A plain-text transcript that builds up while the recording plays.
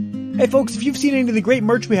Hey folks, if you've seen any of the great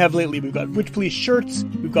merch we have lately, we've got Witch Police shirts,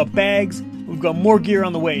 we've got bags, we've got more gear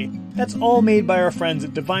on the way. That's all made by our friends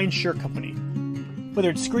at Divine Shirt Company. Whether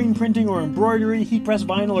it's screen printing or embroidery, heat press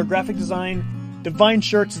vinyl or graphic design, Divine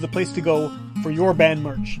Shirts is the place to go for your band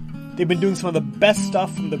merch. They've been doing some of the best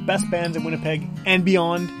stuff from the best bands in Winnipeg and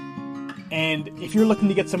beyond. And if you're looking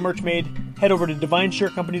to get some merch made, head over to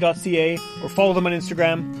divineshirtcompany.ca or follow them on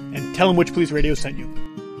Instagram and tell them Witch Police Radio sent you.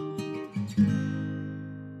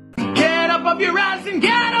 Up your ass and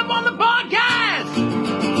get up on the podcast.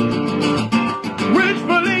 Witch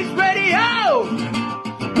Police Radio.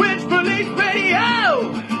 Witch Police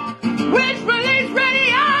Radio. Witch Police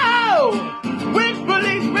Radio. Witch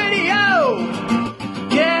Police Radio.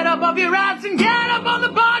 Get up off your ass and get up on the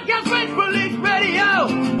podcast. Witch Police Radio.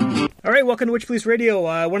 All right, welcome to Witch Police Radio.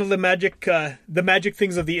 One of the magic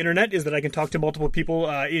things of the internet is that I can talk to multiple people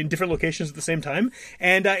in different locations at the same time.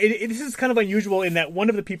 And this is kind of unusual in that one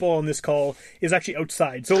of the people on this call is actually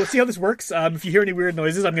outside. So let's see how this works. If you hear any weird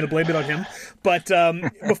noises, I'm going to blame it on him. But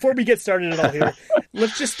before we get started at all here,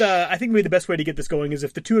 let's just, I think maybe the best way to get this going is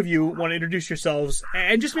if the two of you want to introduce yourselves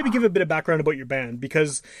and just maybe give a bit of background about your band.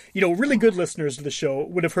 Because, you know, really good listeners to the show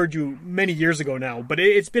would have heard you many years ago now. But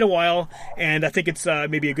it's been a while, and I think it's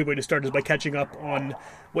maybe a good way to start is by catching up on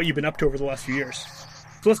what you've been up to over the last few years.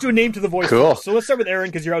 So let's do a name to the voice. Cool. First. So let's start with Aaron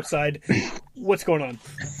because you're outside. What's going on?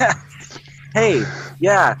 Hey,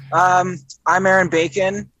 yeah, I'm Aaron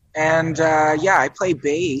Bacon, and I play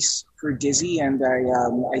bass for Dizzy, and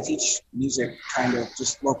I teach music kind of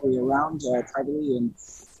just locally around privately and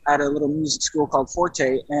at a little music school called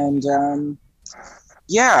Forte, and just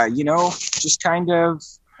kind of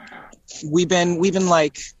we've been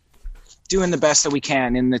like doing the best that we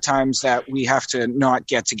can in the times that we have to not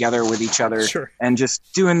get together with each other. Sure. And just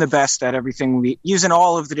doing the best at everything, using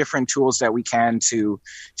all of the different tools that we can to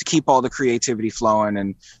keep all the creativity flowing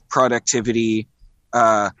and productivity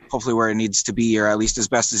hopefully where it needs to be, or at least as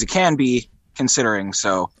best as it can be considering.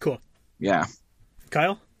 So cool. Yeah.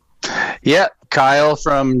 Kyle? Yeah, Kyle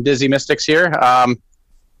from Dizzy Mystics here.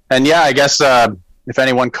 And yeah, I guess if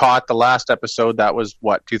anyone caught the last episode, that was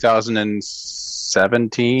what,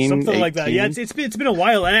 2017, something 18? like that. Yeah, it's been a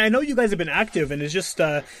while, and I know you guys have been active, and it's just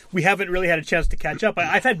we haven't really had a chance to catch up.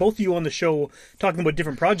 I've had both of you on the show talking about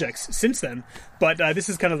different projects since then, but this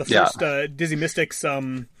is kind of the first Dizzy Mystics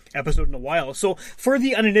episode in a while. So for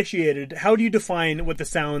the uninitiated, how do you define what the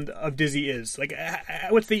sound of Dizzy is? Like,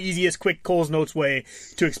 what's the easiest, quick Cole's Notes way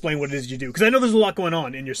to explain what it is you do? Because I know there's a lot going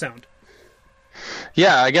on in your sound.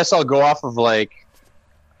 Yeah, I guess I'll go off of like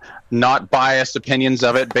not biased opinions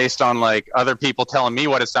of it based on like other people telling me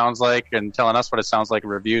what it sounds like and telling us what it sounds like in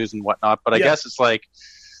reviews and whatnot. But I guess it's like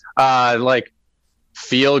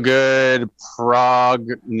feel good prog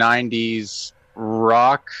 90s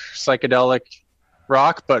rock, psychedelic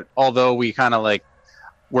rock. But although we kind of like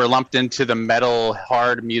we're lumped into the metal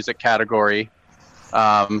hard music category.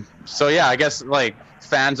 So yeah, I guess like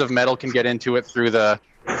fans of metal can get into it through the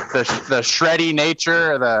shreddy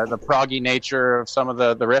nature, the proggy nature of some of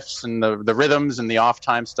the riffs and the rhythms and the off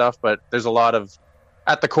time stuff. But there's a lot of,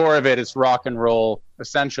 at the core of it, it's rock and roll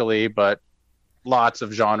essentially, but lots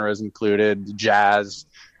of genres included: jazz,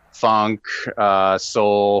 funk,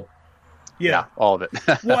 soul. Yeah, all of it.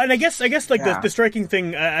 Well, and I guess like the striking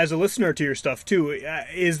thing as a listener to your stuff too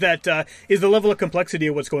is that is the level of complexity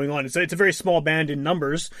of what's going on. It's a very small band in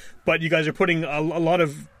numbers, but you guys are putting a lot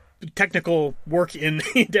of technical work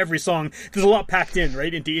into every song. There's a lot packed in,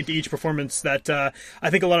 right, into each performance that I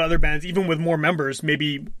think a lot of other bands, even with more members,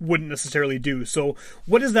 maybe wouldn't necessarily do. So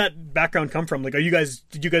what does that background come from? Like, did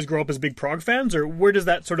you guys grow up as big prog fans, or where does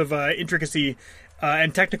that sort of intricacy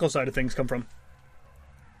and technical side of things come from?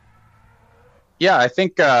 Yeah, I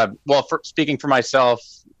think, speaking for myself,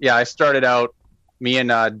 I started out, me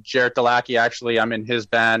and Jarrett Delacki, actually, I'm in his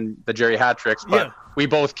band, the Jerry Hattricks, but we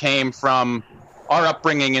both came from our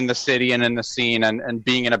upbringing in the city and in the scene, and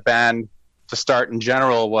being in a band to start in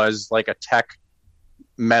general was like a tech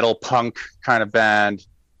metal punk kind of band,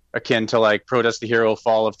 akin to like Protest the Hero,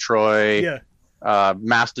 Fall of Troy,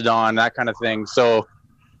 Mastodon, that kind of thing. So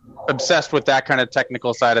obsessed with that kind of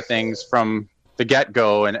technical side of things from the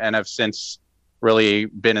get-go, and have since really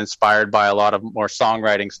been inspired by a lot of more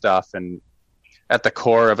songwriting stuff, and at the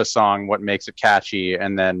core of a song, what makes it catchy,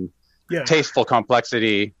 and then tasteful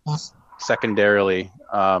complexity secondarily.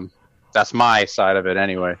 That's my side of it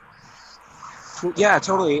anyway. Yeah,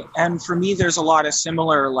 totally. And for me, there's a lot of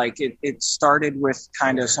similar, like it started with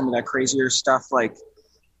kind of some of that crazier stuff. Like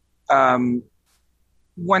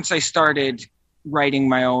once I started writing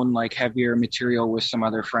my own like heavier material with some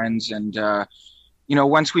other friends, and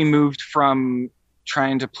once we moved from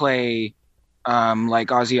trying to play like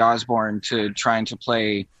Ozzy Osbourne, to trying to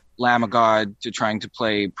play Lamb of God, to trying to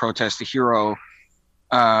play Protest the Hero.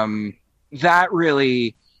 That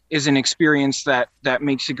really is an experience that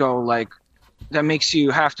makes you go like, that makes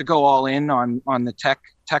you have to go all in on the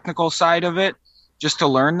technical side of it just to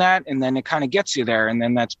learn that. And then it kind of gets you there. And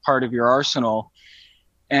then that's part of your arsenal.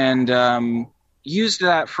 And, used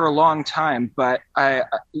that for a long time, but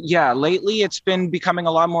lately it's been becoming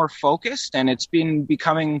a lot more focused, and it's been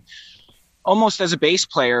becoming almost as a bass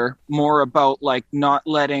player more about like not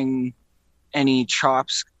letting any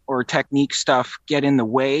chops or technique stuff get in the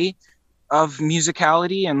way of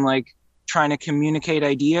musicality, and like trying to communicate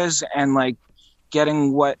ideas and like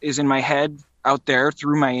getting what is in my head out there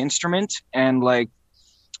through my instrument, and like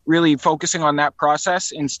really focusing on that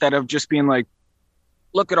process instead of just being like,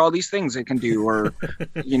 look at all these things it can do, or,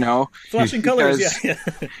 you know, flashing colors.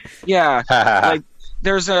 Yeah. Like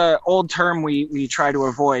there's a old term we try to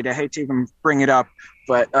avoid. I hate to even bring it up,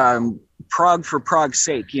 but prog for prog's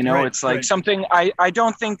sake, you know, right, it's like right. something I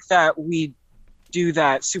don't think that we do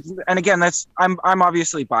that super, and again, that's, I'm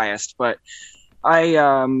obviously biased, but I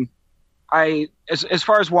as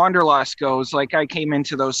far as Wanderlust goes, like I came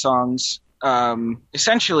into those songs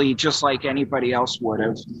essentially just like anybody else would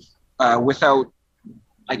have, without,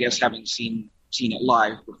 I guess, having seen it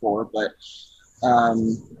live before, but it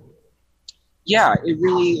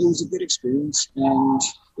was a good experience, and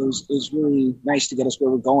it was really nice to get us where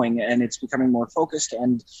we're going, and it's becoming more focused.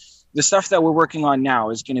 And the stuff that we're working on now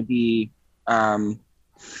is going to be, I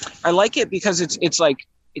like it because it's like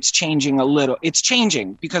it's changing a little. It's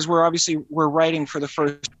changing because we're writing for the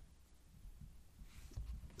first.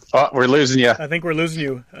 Oh, we're losing you. I think we're losing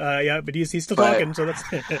you. But he's still talking, so that's...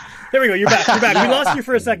 There we go, you're back. We lost you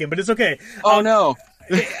for a second, but it's okay. Oh, no.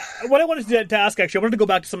 What I wanted to ask, actually, I wanted to go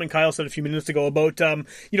back to something Kyle said a few minutes ago about,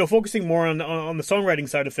 focusing more on the songwriting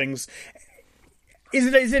side of things.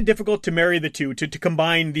 Is it difficult to marry the two, to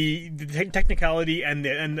combine the technicality and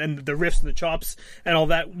the riffs and the chops and all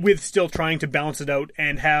that with still trying to balance it out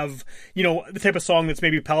and have, the type of song that's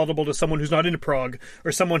maybe palatable to someone who's not into prog,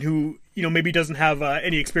 or someone who, maybe doesn't have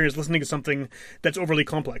any experience listening to something that's overly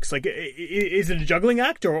complex? Like, is it a juggling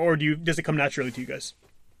act, or does it come naturally to you guys?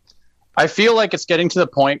 I feel like it's getting to the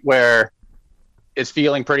point where it's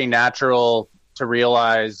feeling pretty natural to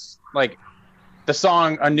realize, like,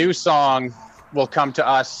 a new song will come to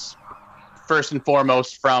us first and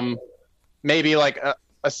foremost from maybe like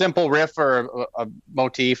a simple riff or a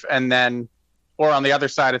motif, and then, or on the other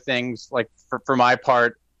side of things, like for my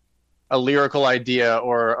part, a lyrical idea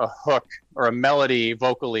or a hook or a melody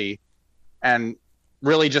vocally, and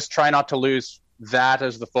really just try not to lose that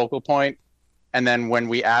as the focal point. And then when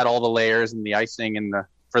we add all the layers and the icing and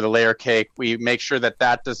for the layer cake, we make sure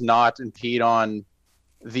that does not impede on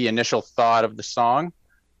the initial thought of the song.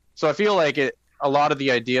 So I feel like a lot of the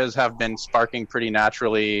ideas have been sparking pretty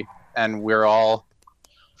naturally, and we're all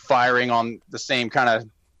firing on the same kind of,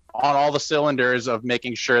 on all the cylinders of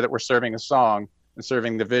making sure that we're serving a song and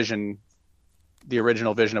serving the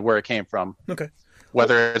original vision of where it came from. Okay.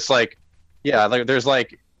 Whether it's like there's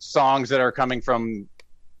like songs that are coming from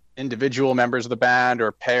individual members of the band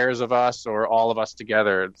or pairs of us or all of us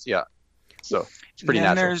together. So it's pretty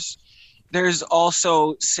natural. There's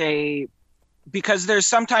also, say, because there's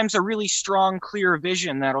sometimes a really strong, clear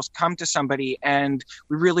vision that'll come to somebody, and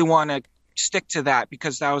we really want to stick to that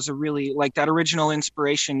because that was a really, like, that original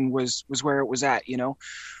inspiration was where it was at,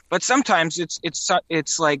 But sometimes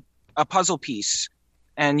it's like a puzzle piece,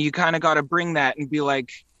 and you kind of got to bring that and be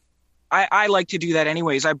like, I like to do that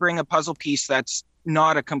anyways. I bring a puzzle piece that's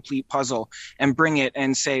not a complete puzzle and bring it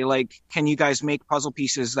and say, like, can you guys make puzzle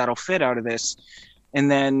pieces that'll fit out of this? And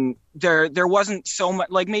then there wasn't so much,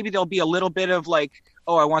 like, maybe there'll be a little bit of like,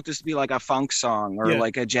 oh, I want this to be like a funk song or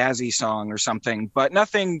like a jazzy song or something, but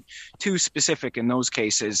nothing too specific in those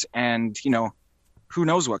cases. And, who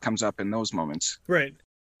knows what comes up in those moments. Right.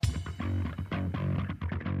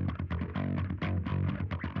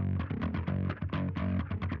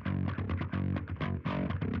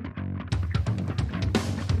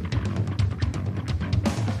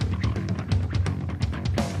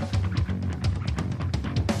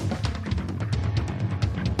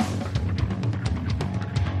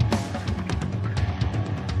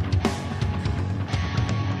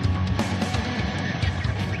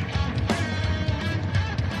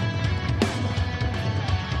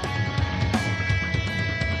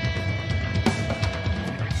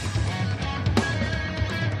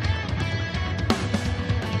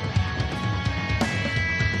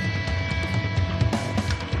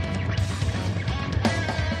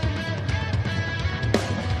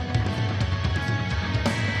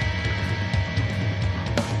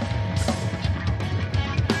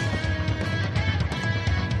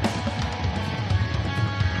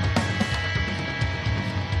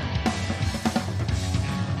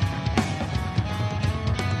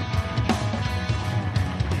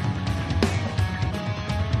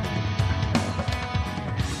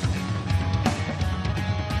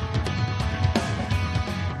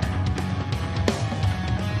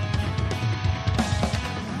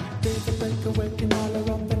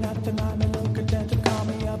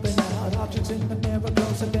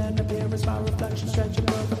 reflection, stretching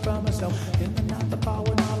further from herself. In the night, the power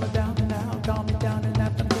and all are down and out. Calm me down and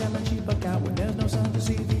at the mirror, and she buck out. When there's no sun to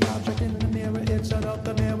see the object in the mirror, it's out of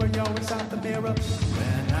the mirror, you're inside the mirror.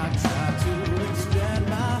 When I try to expand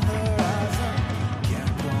my horizon,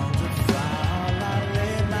 can't quantify all I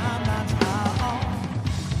lay my mind on.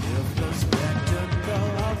 If the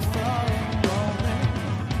spectacle of falling moment,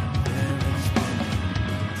 then it's been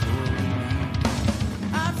pulling me.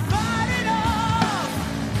 I fight it off,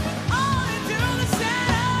 all into the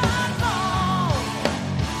center I fall.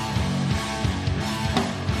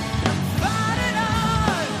 Fight it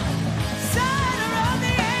on, center of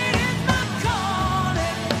the eight is my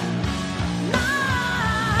calling. Now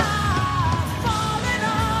falling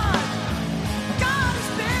on, gotta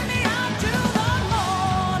spin me out to the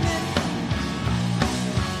morning.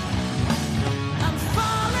 I'm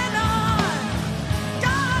falling on,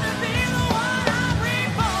 gotta be the one I'm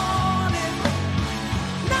reborn in.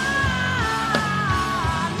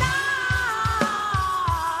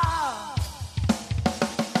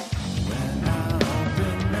 When I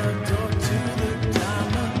open the door to the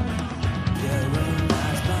diamond,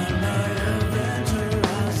 paralyzed by night adventure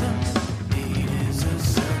horizons. It is a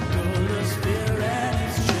circle of spirit and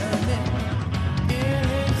its journey. It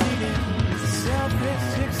is eating,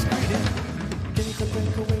 self-it's excreting. Take a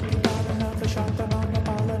break, awaken, got another shot, I'm on the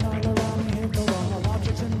ball and all around me, hit the wall.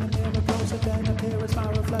 Objects in the mirror, closer than appearance, my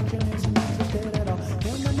reflection isn't interested at all.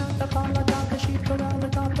 In the night, the ball, I got the sheep around, I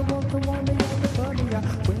got the wolf to warn me of the funny.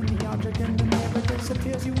 When the object in the mirror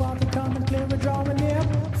disappears, you are the common clear and drawing near.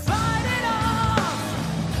 Fight it off,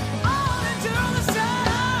 all into the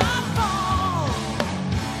center I fall.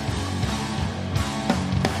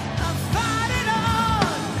 I fight it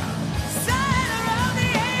on, center of the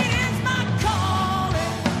eight is my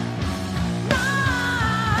calling. Now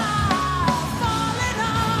falling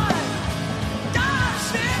on, gotta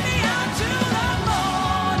spin me out to the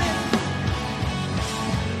morning.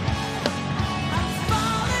 I'm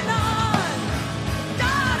falling on,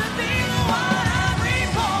 gotta be the one I'm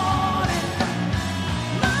reborn in.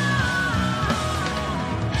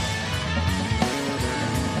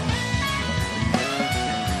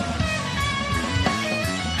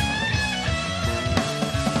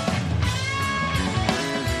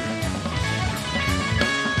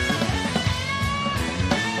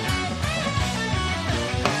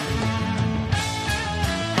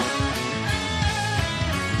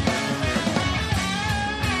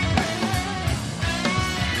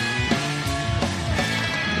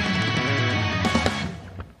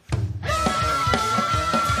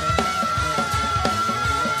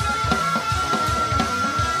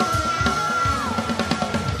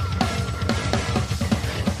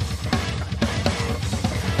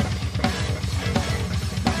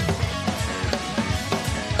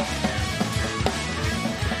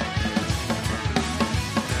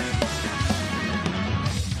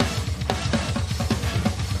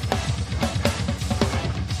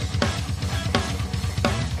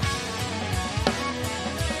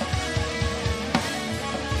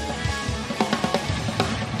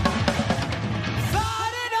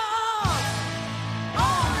 Fight it off,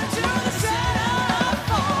 all into the center I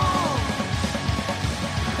fall.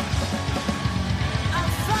 I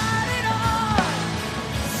fight it on,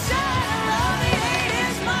 center of the eight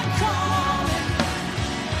is my calling.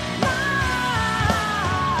 Now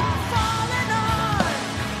falling on,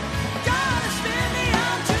 gotta spin me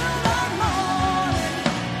out to the morning.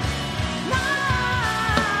 Now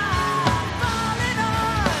falling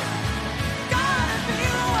on, gotta be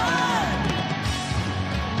the one.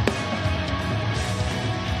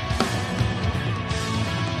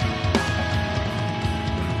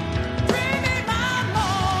 Bring me my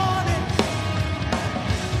morning.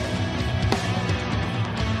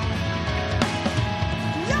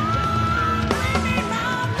 Lord, bring me my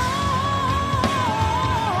morning.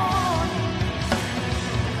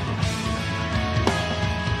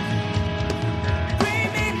 Bring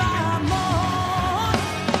me my morning.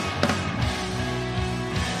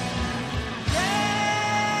 Yeah.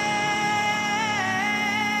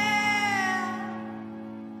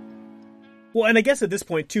 Well, and I guess at this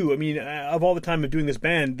point too, I mean, of all the time of doing this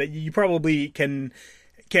band, that you probably can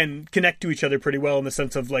connect to each other pretty well in the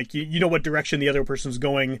sense of like you know what direction the other person's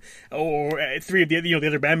going, or three of the the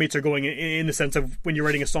other bandmates are going in the sense of when you're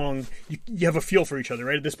writing a song, you have a feel for each other,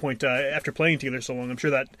 right? At this point, after playing together so long, I'm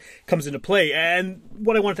sure that comes into play. And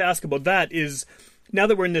what I wanted to ask about that is, now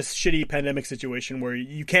that we're in this shitty pandemic situation where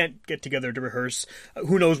you can't get together to rehearse,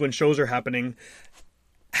 who knows when shows are happening,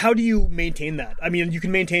 how do you maintain that? I mean, you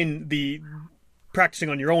can maintain the practicing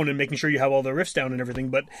on your own and making sure you have all the riffs down and everything,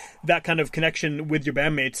 but that kind of connection with your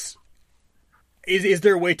bandmates, is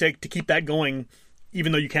there a way to keep that going,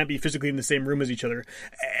 even though you can't be physically in the same room as each other?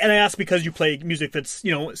 And I ask because you play music that's,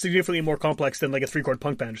 you know, significantly more complex than like a 3-chord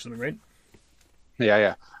punk band or something, right?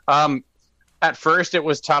 Yeah. At first, it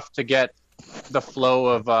was tough to get the flow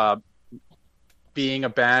of being a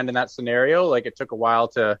band in that scenario. Like, it took a while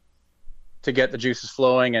to get the juices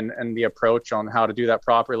flowing and the approach on how to do that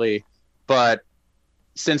properly. But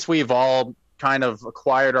since we've all kind of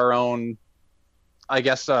acquired our own, I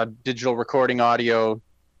guess, digital recording audio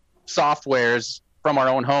softwares from our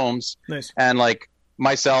own homes, Nice. and like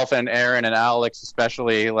myself and Aaron and Alex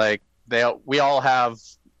especially, like we all have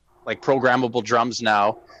like programmable drums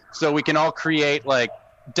now, so we can all create like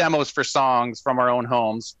demos for songs from our own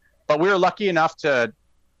homes. But we were lucky enough to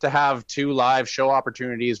have 2 live show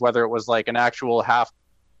opportunities, whether it was like an actual half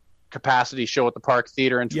capacity show at the Park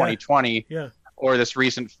Theater in 2020, or this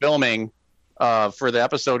recent filming for the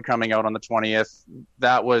episode coming out on the 20th.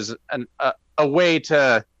 That was a way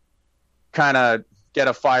to kind of get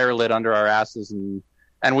a fire lit under our asses,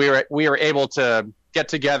 and we were able to get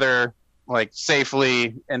together like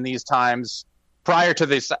safely in these times prior to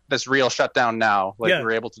this real shutdown now. Like,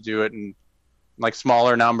 we're able to do it in like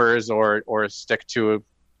smaller numbers or stick to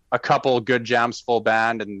a couple good jams full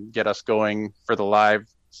band and get us going for the live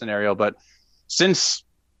scenario. But since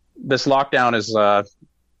this lockdown is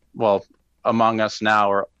among us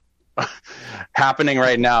now, or happening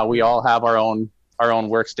right now, we all have our own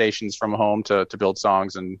workstations from home to build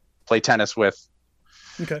songs and play tennis with.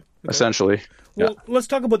 Okay. Essentially. Well, let's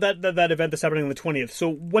talk about that event that's happening on the 20th. So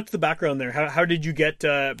what's the background there? How did you get,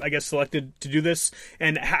 I guess, selected to do this?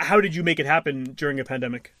 And how did you make it happen during a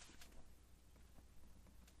pandemic?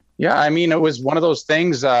 Yeah, I mean, it was one of those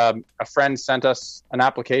things. A friend sent us an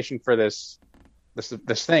application for this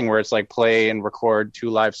thing where it's like play and record 2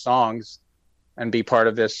 live songs and be part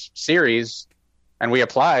of this series. And we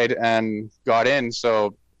applied and got in.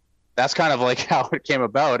 So that's kind of like how it came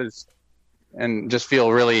about, and just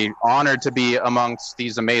feel really honored to be amongst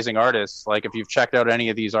these amazing artists. Like, if you've checked out any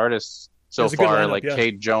of these artists so far, lineup, like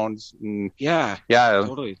Cade Jones. And, yeah,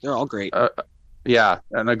 totally. They're all great.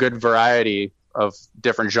 And a good variety of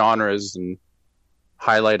different genres and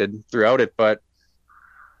highlighted throughout it. But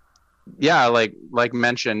yeah, like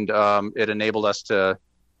mentioned, it enabled us to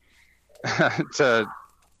to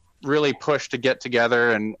really push to get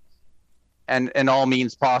together and in all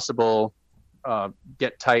means possible,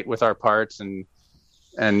 get tight with our parts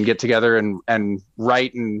and get together and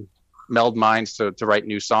write and meld minds to write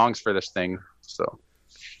new songs for this thing. So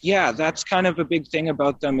yeah, that's kind of a big thing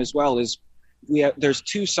about them as well, is there's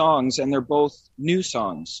 2 songs and they're both new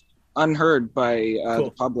songs, unheard by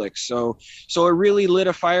the public. So it really lit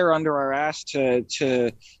a fire under our ass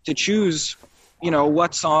to choose, you know,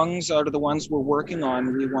 what songs out of the ones we're working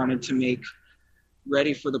on we wanted to make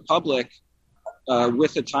ready for the public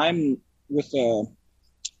with a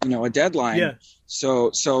deadline. Yeah. So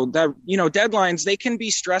that, you know, deadlines, they can be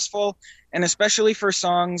stressful, and especially for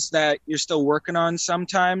songs that you're still working on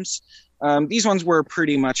sometimes. These ones were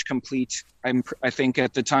pretty much complete, I think,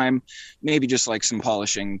 at the time. Maybe just like some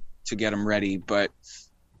polishing to get them ready. But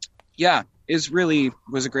yeah, it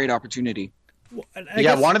was a great opportunity. Well,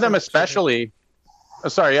 one of them especially.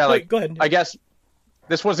 Go ahead. I guess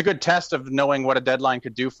this was a good test of knowing what a deadline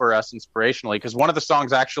could do for us inspirationally, because one of the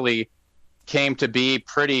songs actually came to be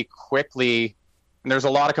pretty quickly, and there's a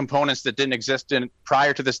lot of components that didn't exist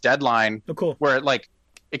prior to this deadline. Oh, cool. Where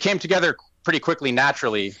it came together pretty quickly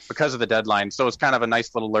naturally because of the deadline. So it's kind of a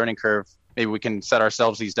nice little learning curve. Maybe we can set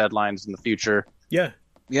ourselves these deadlines in the future. Yeah.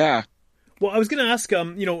 Well, I was going to ask,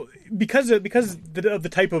 because of the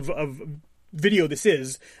type of video this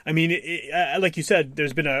is, I mean, like you said,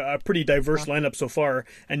 there's been a pretty diverse lineup so far,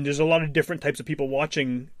 and there's a lot of different types of people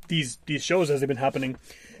watching these shows as they've been happening.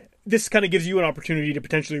 This kind of gives you an opportunity to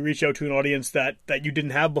potentially reach out to an audience that you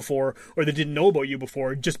didn't have before, or that didn't know about you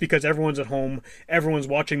before, just because everyone's at home, everyone's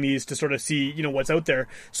watching these to sort of see, you know, what's out there.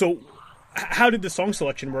 So how did the song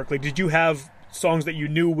selection work? Like, did you have songs that you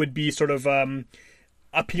knew would be sort of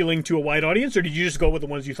appealing to a wide audience, or did you just go with the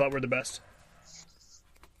ones you thought were the best?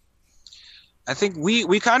 I think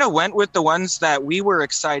we kind of went with the ones that we were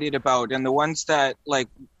excited about, and the ones that, like,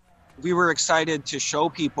 we were excited to show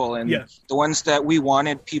people, and the ones that we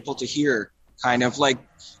wanted people to hear. Kind of like,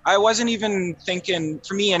 I wasn't even thinking,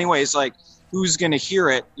 for me anyways, like, who's going to hear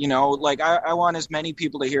it, you know? Like, I want as many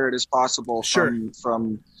people to hear it as possible. Sure.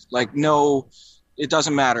 From like, no, it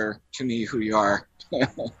doesn't matter to me who you are.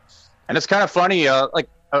 And it's kind of funny,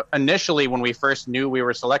 initially when we first knew we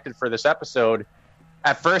were selected for this episode,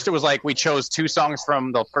 at first it was like we chose 2 songs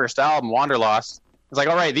from the first album, Wanderlost. It's like,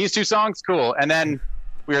 all right, these 2 songs, cool. And then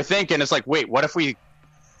we were thinking, it's like, wait, what if we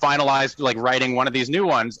finalized like writing one of these new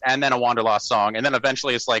ones and then a Wanderlost song, and then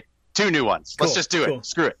eventually it's like 2 new ones. Let's Cool, just do it. cool.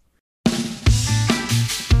 Screw it.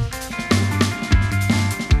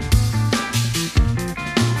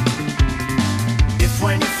 If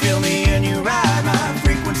when you feel me and you ride my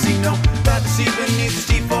frequency, no bad to see beneath the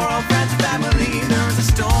steep for all friends and family. There is a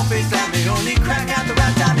stone face that may only crack at the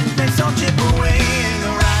right time and makes all chip away in the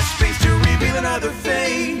right space to reveal another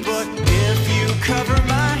fade. But if you cover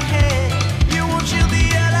my head, you won't chill the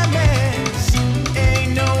elements.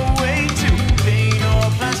 Ain't no way to paint or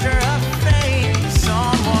plaster a face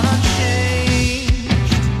on what I've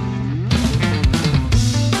changed.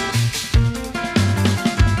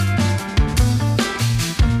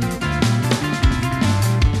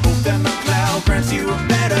 Hope that my cloud grants you a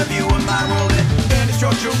better view of my world, and any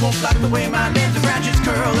structure won't block the way my limbs and branches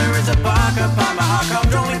curl. There is a bark upon my heart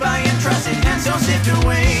carved only by entrusted hands, so sift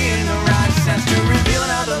away in the right sense to reveal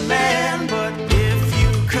another man. But if you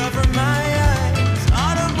cover my eyes,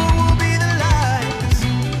 audible will be the lies.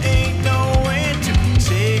 Ain't no way to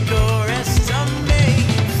take or estimate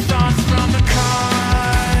thoughts from the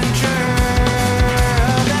conjure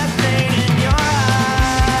of that pain in your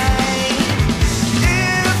eyes.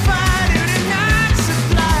 If I do not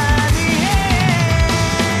supply the aid.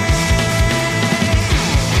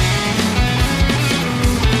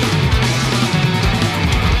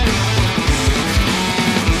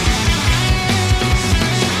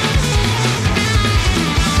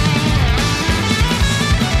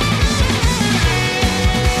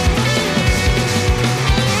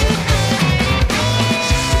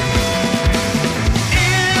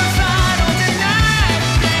 If I don't deny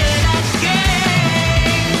that I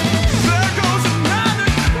gain, there goes another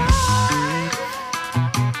cry.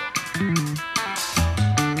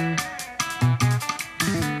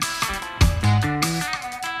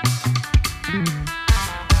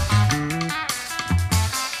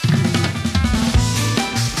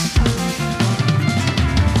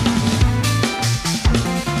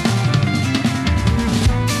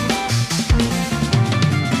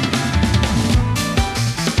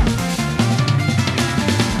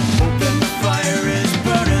 Open the fire is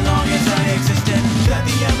burning long as I exist, and that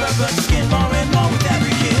the ember burns skin more and more with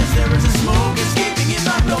every kiss. There is a smoke escaping. It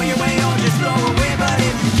might blow your way or just blow away, but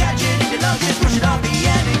if you catch it in your lungs, just push it off the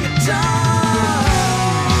end of your tongue.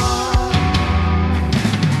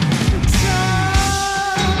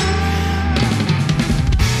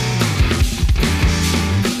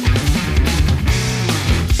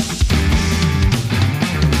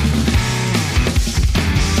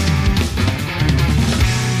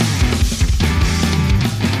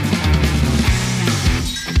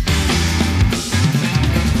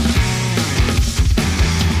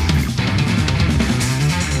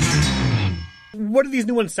 What do these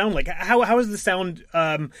new ones sound like? How has the sound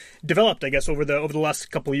developed? I guess over the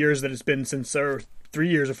last couple of years that it's been since, or 3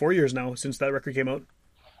 years or 4 years now since that record came out.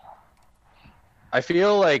 I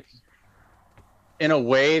feel like, in a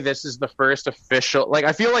way, this is the first official. Like,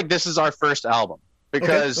 I feel like this is our first album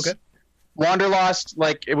because Okay. Wanderlost,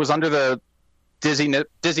 like, it was under the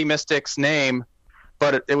Dizzy Mystics name,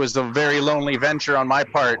 but it was a very lonely venture on my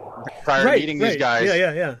part prior to meeting these guys.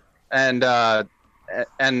 Yeah.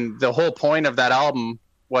 And the whole point of that album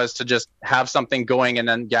was to just have something going and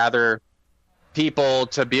then gather people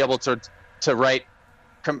to be able to write,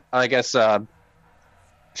 I guess,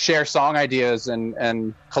 share song ideas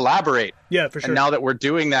and collaborate. Yeah, for sure. And now that we're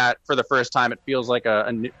doing that for the first time, it feels like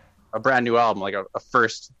a brand new album, like a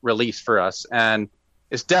first release for us. And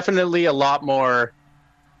it's definitely a lot more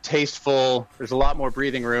tasteful. There's a lot more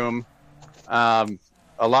breathing room, a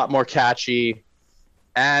lot more catchy,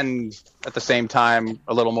 and at the same time,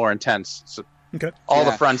 a little more intense. So Okay. all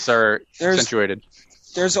the Yeah. fronts are There's- accentuated.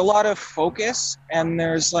 There's a lot of focus, and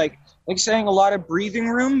there's like saying a lot of breathing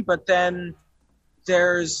room, but then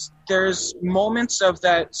there's moments of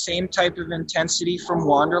that same type of intensity from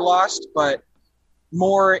Wanderlost, but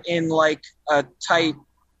more in like a tight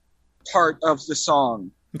part of the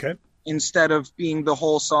song Okay. instead of being the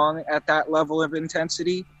whole song at that level of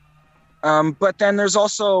intensity. But then there's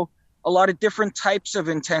also a lot of different types of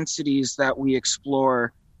intensities that we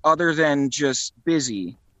explore other than just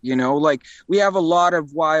busy, you know, like we have a lot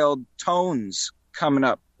of wild tones coming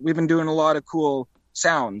up. We've been doing a lot of cool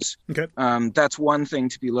sounds. Okay. That's one thing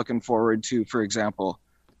to be looking forward to, for example.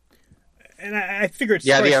 And I figure it's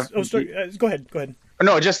Yeah, go ahead.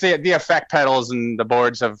 No, just the effect pedals and the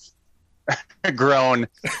boards have grown.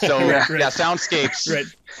 So Yeah. yeah, soundscapes. Right.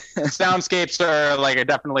 Soundscapes are like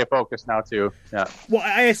definitely a focus now too. Yeah. Well,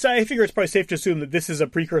 I figure it's probably safe to assume that this is a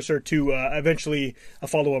precursor to eventually a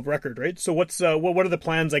follow-up record, right? So what are the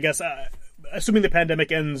plans, I guess, assuming the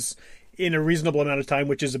pandemic ends in a reasonable amount of time,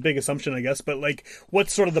 which is a big assumption, I guess. But like,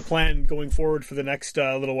 what's sort of the plan going forward for the next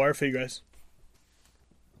little while for you guys?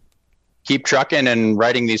 Keep trucking and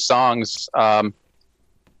writing these songs.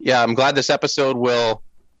 Yeah, I'm glad this episode will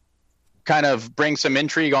kind of bring some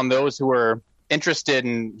intrigue on those who are interested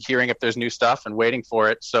in hearing if there's new stuff and waiting for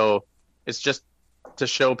it. So it's just to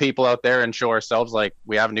show people out there and show ourselves like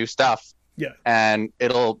we have new stuff. Yeah. And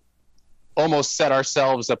it'll almost set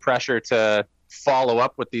ourselves a pressure to follow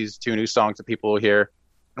up with these 2 new songs that people will hear.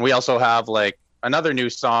 And we also have like another new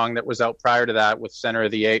song that was out prior to that with Center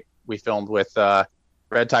of the Eight. We filmed with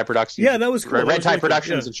Red Tie Productions. Yeah, that was cool. Red Tie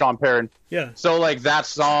Productions and Sean Perrin. Yeah. So like that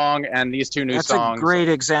song and these 2 new That's songs. a great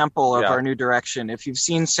example of our new direction. If you've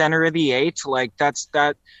seen Center of the Eight, like that's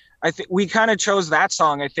that. I think we kind of chose that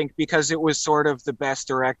song, I think, because it was sort of the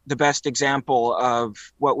best example of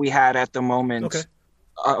what we had at the moment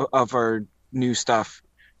of our new stuff.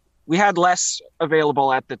 We had less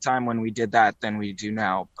available at the time when we did that than we do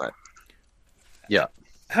now, but yeah.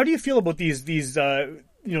 How do you feel about these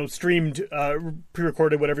streamed,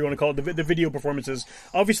 pre-recorded, whatever you want to call it, the video performances?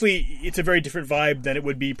 Obviously, it's a very different vibe than it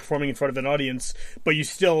would be performing in front of an audience, but you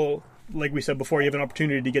still, like we said before, you have an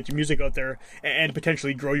opportunity to get your music out there and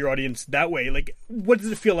potentially grow your audience that way. Like, what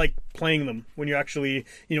does it feel like playing them when you're actually,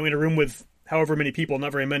 in a room with however many people,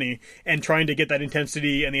 not very many, and trying to get that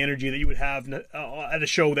intensity and the energy that you would have at a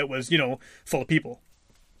show that was, full of people?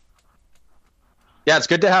 Yeah, it's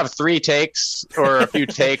good to have 3 takes or a few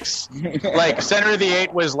takes. Like Center of the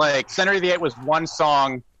Eight was 1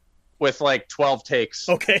 song with like 12 takes.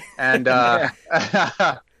 Okay. And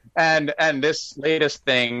and this latest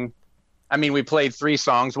thing, I mean, we played 3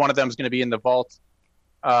 songs. One of them is going to be in the vault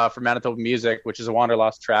for Manitoba Music, which is a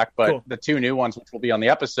Wanderlost track. But cool. The 2 new ones, which will be on the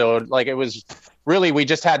episode, like it was really, we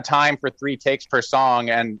just had time for 3 takes per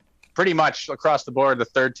song, and pretty much across the board, the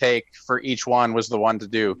 3rd take for each one was the one to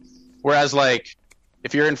do. Whereas like,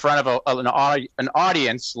 if you're in front of an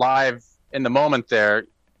audience live in the moment there,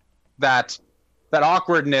 that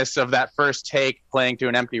awkwardness of that first take playing to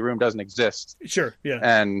an empty room doesn't exist. Sure, yeah.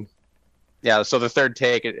 And yeah, so the 3rd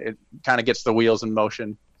take, it kind of gets the wheels in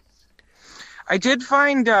motion. I did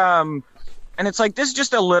find, and it's like, this is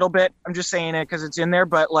just a little bit, I'm just saying it because it's in there,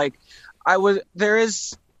 but like, there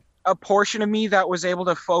is a portion of me that was able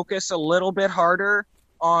to focus a little bit harder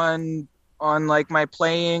on like my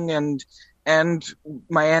playing and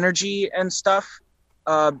my energy and stuff.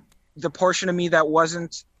 The portion of me that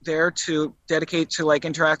wasn't there to dedicate to like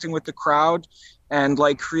interacting with the crowd and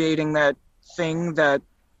like creating that thing that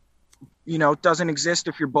doesn't exist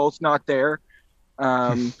if you're both not there.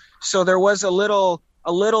 So there was a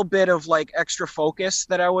little bit of like extra focus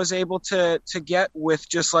that I was able to get with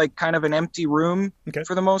just like kind of an empty room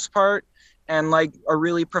for the most part, and like a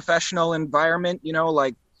really professional environment,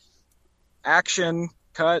 like action,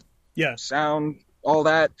 cut, sound, all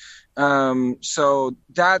that. So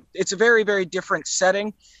that it's a very, very different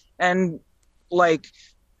setting. And like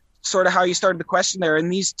sort of how you started the question there, in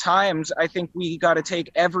these times, I think we got to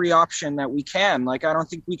take every option that we can. Like, I don't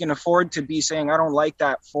think we can afford to be saying, I don't like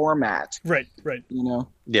that format. Right.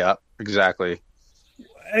 Yeah, exactly.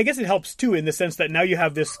 I guess it helps too in the sense that now you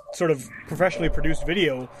have this sort of professionally produced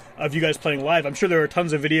video of you guys playing live. I'm sure there are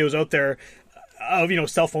tons of videos out there of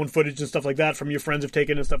cell phone footage and stuff like that from your friends have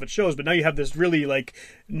taken and stuff at shows, but now you have this really like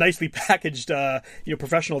nicely packaged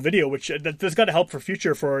professional video, which that's got to help for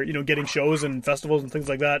future for getting shows and festivals and things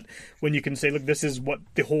like that, when you can say, look, this is what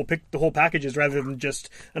the whole package is, rather than just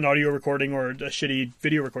an audio recording or a shitty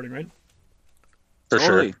video recording, right? For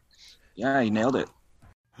totally. sure. Yeah, you nailed it.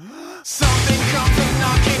 Something comes a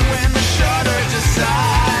knocking when the shutter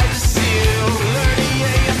decides to seal. Lurdy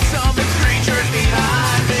AM summons creatures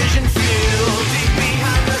behind vision field. Deep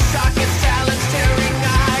behind the sockets, talents staring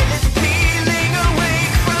eyelids peeling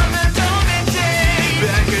awake from the dormant day,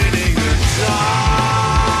 beckoning the dawn.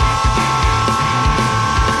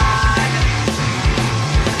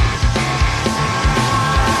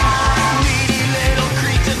 Needy little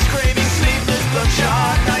creatures craving sleepless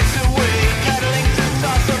bloodshot nights awake, cuddling through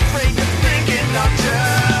thoughts afraid to think.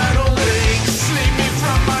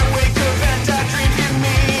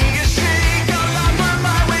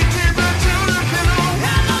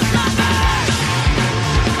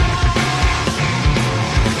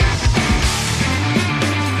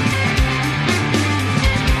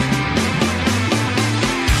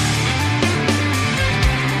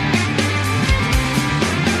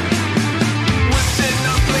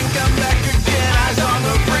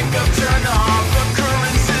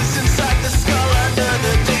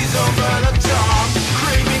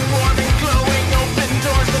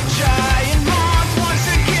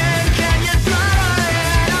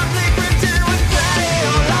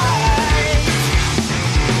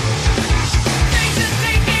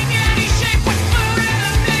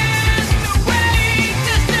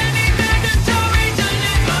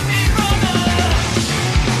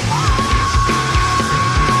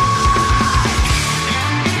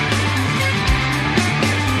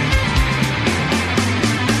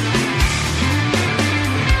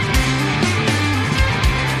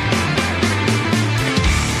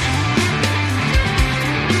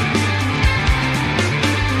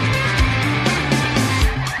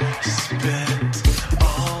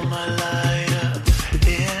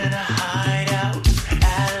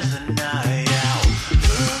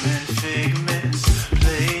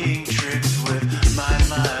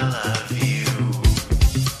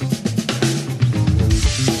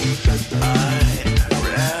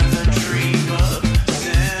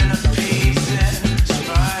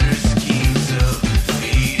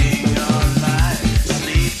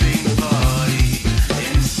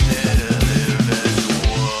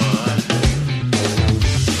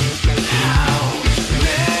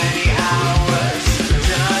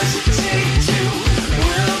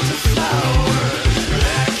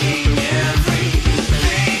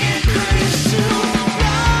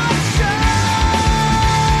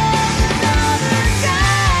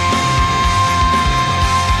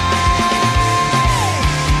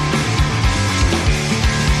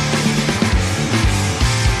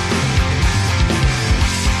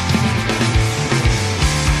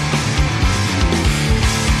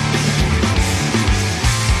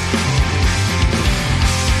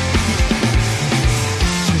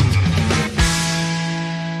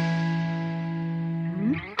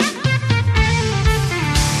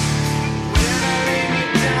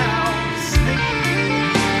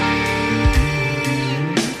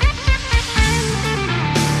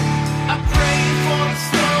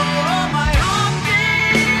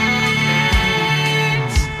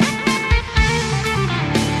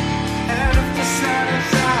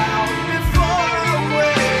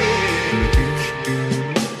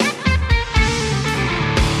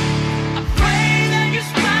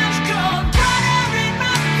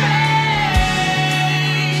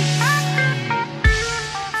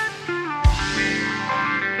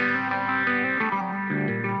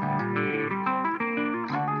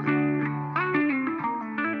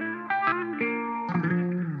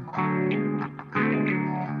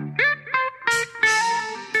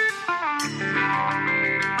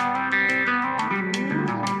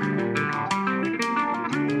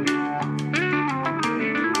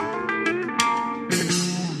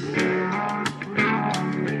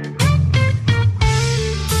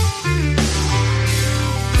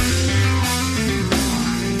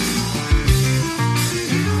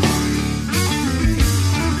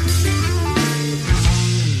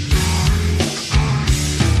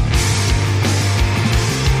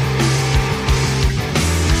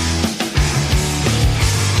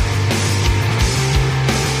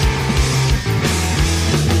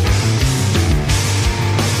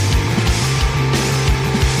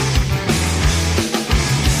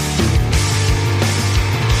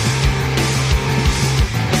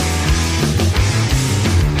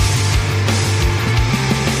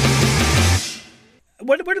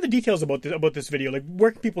 what are the details about this video? Like,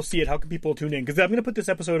 where can people see it? How can people tune in? Because I'm going to put this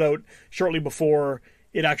episode out shortly before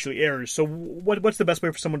it actually airs. So what's the best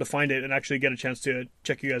way for someone to find it and actually get a chance to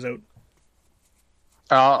check you guys out?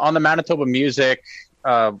 On the Manitoba Music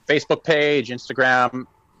Facebook page, Instagram,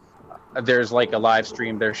 there's like a live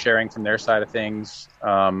stream they're sharing from their side of things,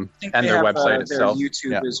 and their website itself. Their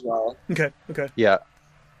YouTube as well. Okay. Yeah.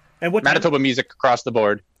 And what Manitoba Music across the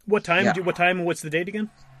board. What time? Yeah. What time? And what's the date again?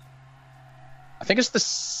 I think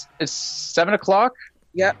it's 7 o'clock.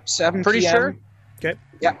 Yeah, 7 Pretty p.m. sure. Okay.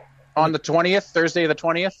 Yeah. On the 20th, Thursday the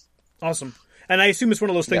 20th. Awesome. And I assume it's one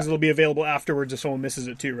of those things Yeah. that'll be available afterwards if someone misses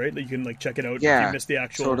it too, right? That you can like check it out if Yeah, you missed the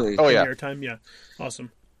actual totally. Oh, yeah. premiere time. Yeah.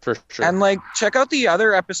 Awesome. For sure. And like check out the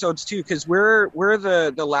other episodes too, because we're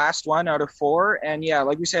the last one out of 4, and yeah,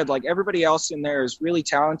 like we said, like everybody else in there is really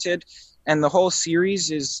talented, and the whole series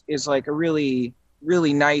is like a really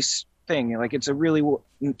nice thing. Like it's a really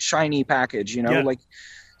shiny package, you know. Yeah. Like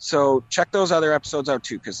so, check those other episodes out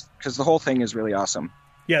too, because the whole thing is really awesome.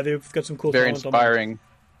 Yeah, they've got some cool. Very talent on there. inspiring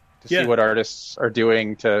to Yeah. see what artists are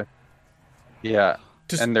doing to,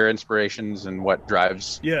 Just- and their inspirations and what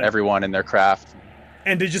drives Yeah. everyone in their craft.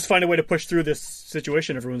 And to just find a way to push through this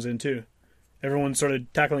situation everyone's in too. Everyone's sort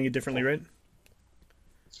of tackling it differently, right?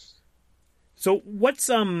 So what's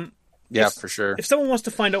Yeah, if- for sure. If someone wants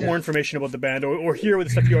to find out more information about the band or hear the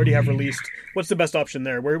stuff you already have released, what's the best option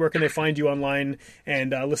there? Where can they find you online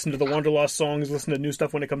and listen to the Wanderlost songs, listen to new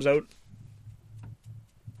stuff when it comes out?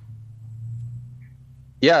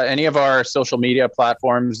 Yeah, any of our social media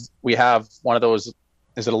platforms, we have one of those.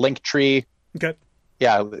 Is it a Linktree? Okay.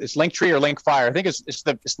 Yeah, it's Linktree or Linkfire. I think it's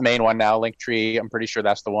the main one now, Linktree. I'm pretty sure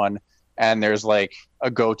that's the one. And there's like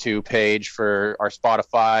a go-to page for our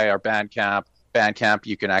Spotify, our Bandcamp.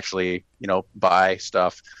 You can actually, buy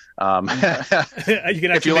stuff. You can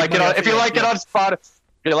actually If you like make it money on, off if you like it on Spotify,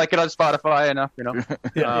 if you like it on Spotify enough,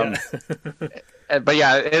 Yeah, But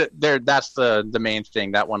yeah, that's the main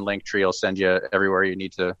thing. That one Linktree will send you everywhere you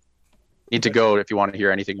need to go if you want to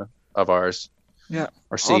hear anything of ours. Yeah,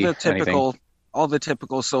 Or see all the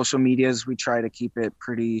typical social medias. We try to keep it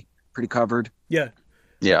pretty covered. yeah.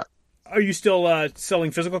 Yeah. Are you still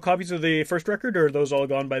selling physical copies of the first record, or are those all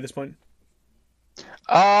gone by this point?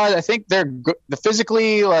 I think they're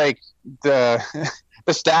physically, like the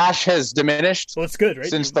the stash has diminished So that's good, right?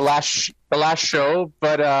 since the last show,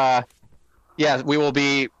 but yeah, we will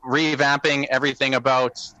be revamping everything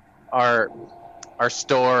about our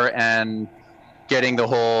store and getting the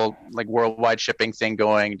whole like worldwide shipping thing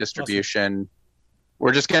going, distribution.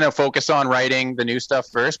 We're just going to focus on writing the new stuff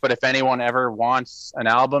first, but if anyone ever wants an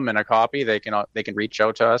album and a copy, they can reach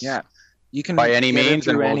out to us. Yeah, you can By any get it means,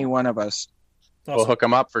 and through we'll- any one of us. We'll hook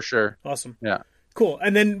them up for sure. Awesome. Yeah. Cool.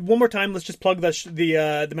 And then one more time, let's just plug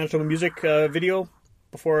the Manitoba Music video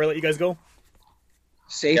before I let you guys go.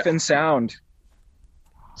 Safe and sound.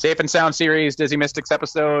 Safe and Sound series, Dizzy Mystics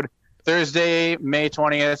episode, Thursday, May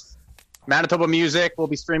 20th. Manitoba Music, we'll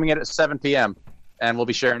be streaming it at 7 p.m. and we'll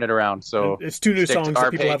be sharing it around. So It's 2 new stick to songs our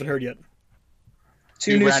that people page. haven't heard yet.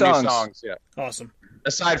 Two new brand songs. Yeah. Awesome.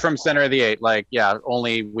 Aside from Center of the Eight,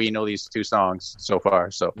 only we know these 2 songs so far.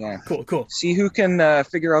 So Yeah. Cool. See who can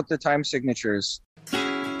figure out the time signatures.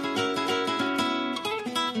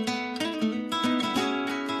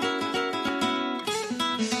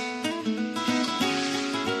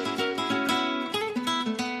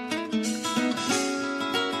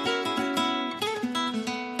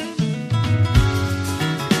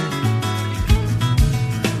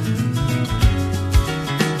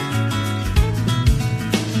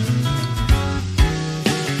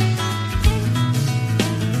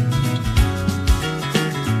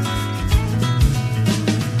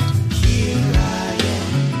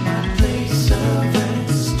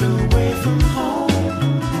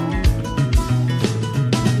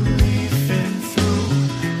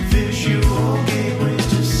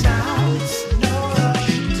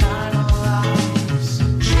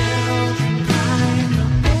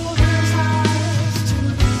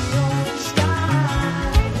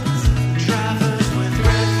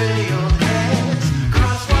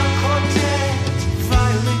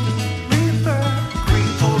 Green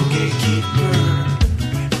pole gatekeeper.